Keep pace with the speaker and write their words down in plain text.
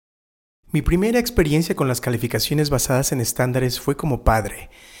Mi primera experiencia con las calificaciones basadas en estándares fue como padre,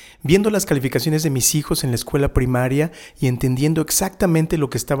 viendo las calificaciones de mis hijos en la escuela primaria y entendiendo exactamente lo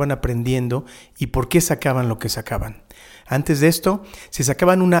que estaban aprendiendo y por qué sacaban lo que sacaban. Antes de esto, se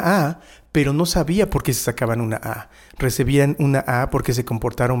sacaban una A, pero no sabía por qué se sacaban una A. Recibían una A porque se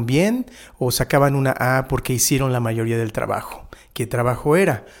comportaron bien o sacaban una A porque hicieron la mayoría del trabajo. ¿Qué trabajo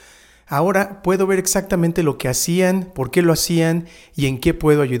era? Ahora puedo ver exactamente lo que hacían, por qué lo hacían y en qué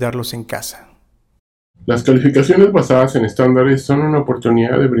puedo ayudarlos en casa. Las calificaciones basadas en estándares son una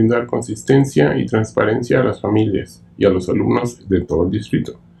oportunidad de brindar consistencia y transparencia a las familias y a los alumnos de todo el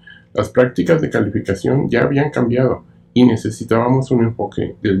distrito. Las prácticas de calificación ya habían cambiado y necesitábamos un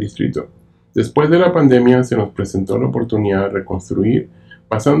enfoque del distrito. Después de la pandemia se nos presentó la oportunidad de reconstruir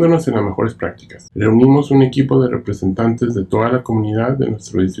basándonos en las mejores prácticas. Reunimos un equipo de representantes de toda la comunidad de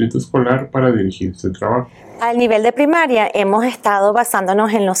nuestro distrito escolar para dirigir ese trabajo. Al nivel de primaria hemos estado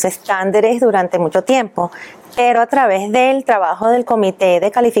basándonos en los estándares durante mucho tiempo, pero a través del trabajo del comité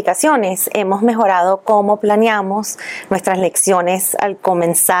de calificaciones hemos mejorado cómo planeamos nuestras lecciones al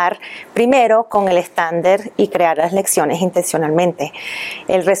comenzar primero con el estándar y crear las lecciones intencionalmente.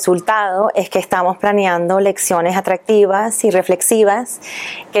 El resultado es que estamos planeando lecciones atractivas y reflexivas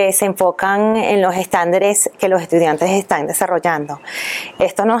que se enfocan en los estándares que los estudiantes están desarrollando.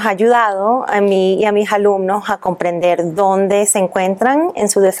 Esto nos ha ayudado a mí y a mis alumnos a comprender dónde se encuentran en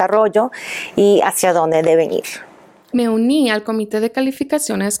su desarrollo y hacia dónde deben ir. Me uní al comité de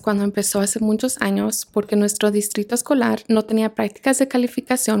calificaciones cuando empezó hace muchos años porque nuestro distrito escolar no tenía prácticas de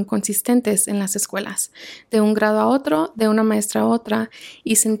calificación consistentes en las escuelas, de un grado a otro, de una maestra a otra,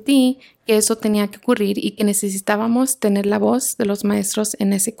 y sentí que eso tenía que ocurrir y que necesitábamos tener la voz de los maestros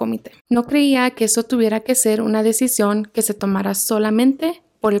en ese comité. No creía que eso tuviera que ser una decisión que se tomara solamente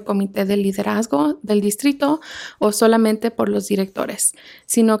por el comité de liderazgo del distrito o solamente por los directores,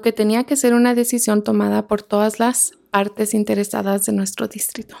 sino que tenía que ser una decisión tomada por todas las partes interesadas de nuestro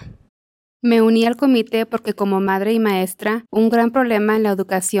distrito. Me uní al comité porque como madre y maestra, un gran problema en la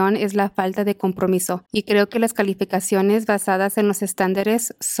educación es la falta de compromiso y creo que las calificaciones basadas en los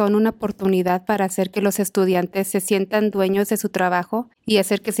estándares son una oportunidad para hacer que los estudiantes se sientan dueños de su trabajo y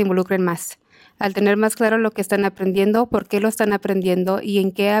hacer que se involucren más. Al tener más claro lo que están aprendiendo, por qué lo están aprendiendo y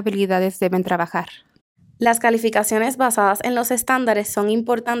en qué habilidades deben trabajar. Las calificaciones basadas en los estándares son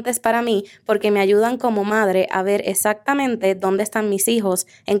importantes para mí porque me ayudan como madre a ver exactamente dónde están mis hijos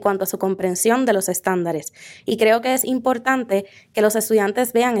en cuanto a su comprensión de los estándares. Y creo que es importante que los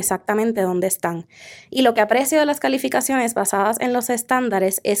estudiantes vean exactamente dónde están. Y lo que aprecio de las calificaciones basadas en los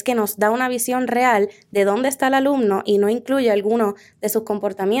estándares es que nos da una visión real de dónde está el alumno y no incluye alguno de sus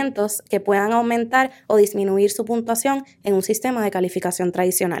comportamientos que puedan aumentar o disminuir su puntuación en un sistema de calificación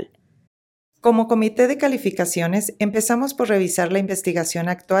tradicional. Como comité de calificaciones, empezamos por revisar la investigación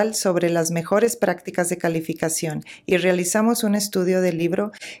actual sobre las mejores prácticas de calificación y realizamos un estudio del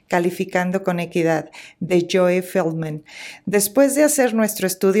libro Calificando con Equidad, de Joe Feldman. Después de hacer nuestro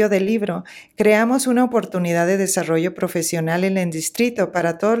estudio del libro, creamos una oportunidad de desarrollo profesional en el distrito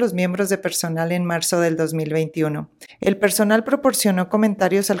para todos los miembros de personal en marzo del 2021. El personal proporcionó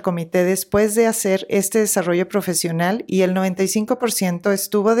comentarios al comité después de hacer este desarrollo profesional y el 95%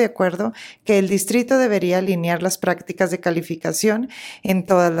 estuvo de acuerdo que el distrito debería alinear las prácticas de calificación en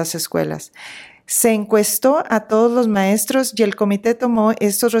todas las escuelas. Se encuestó a todos los maestros y el comité tomó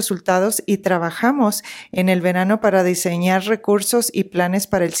estos resultados y trabajamos en el verano para diseñar recursos y planes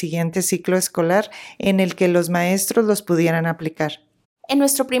para el siguiente ciclo escolar en el que los maestros los pudieran aplicar. En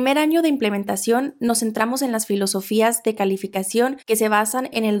nuestro primer año de implementación nos centramos en las filosofías de calificación que se basan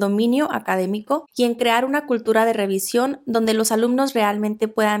en el dominio académico y en crear una cultura de revisión donde los alumnos realmente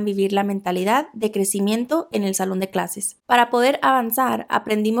puedan vivir la mentalidad de crecimiento en el salón de clases. Para poder avanzar,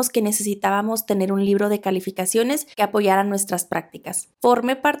 aprendimos que necesitábamos tener un libro de calificaciones que apoyara nuestras prácticas.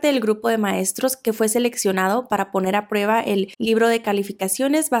 Formé parte del grupo de maestros que fue seleccionado para poner a prueba el libro de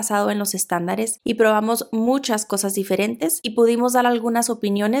calificaciones basado en los estándares y probamos muchas cosas diferentes y pudimos dar algunas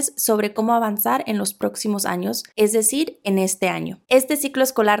opiniones sobre cómo avanzar en los próximos años, es decir, en este año. Este ciclo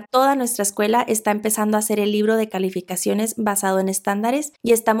escolar, toda nuestra escuela está empezando a hacer el libro de calificaciones basado en estándares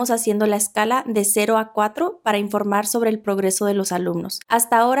y estamos haciendo la escala de 0 a 4 para informar sobre el progreso de los alumnos.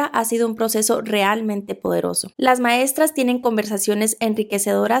 Hasta ahora ha sido un proceso realmente poderoso. Las maestras tienen conversaciones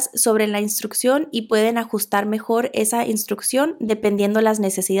enriquecedoras sobre la instrucción y pueden ajustar mejor esa instrucción dependiendo las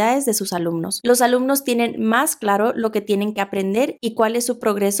necesidades de sus alumnos. Los alumnos tienen más claro lo que tienen que aprender y cuál es su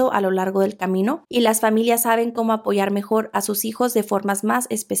progreso a lo largo del camino, y las familias saben cómo apoyar mejor a sus hijos de formas más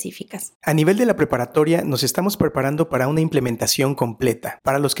específicas. A nivel de la preparatoria, nos estamos preparando para una implementación completa.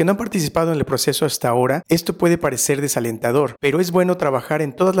 Para los que no han participado en el proceso hasta ahora, esto puede parecer desalentador, pero es bueno trabajar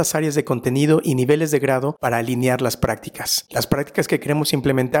en todas las áreas de contenido y niveles de grado para alinear las prácticas. Las prácticas que queremos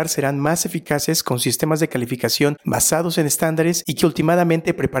implementar serán más eficaces con sistemas de calificación basados en estándares y que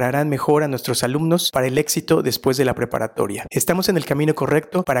últimamente prepararán mejor a nuestros alumnos para el éxito después de la preparatoria. Estamos en el camino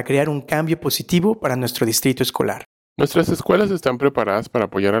correcto para crear un cambio positivo para nuestro distrito escolar. Nuestras escuelas están preparadas para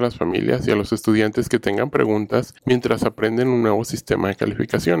apoyar a las familias y a los estudiantes que tengan preguntas mientras aprenden un nuevo sistema de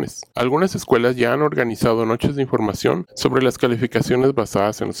calificaciones. Algunas escuelas ya han organizado noches de información sobre las calificaciones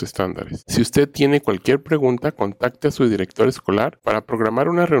basadas en los estándares. Si usted tiene cualquier pregunta, contacte a su director escolar para programar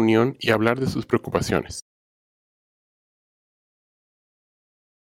una reunión y hablar de sus preocupaciones.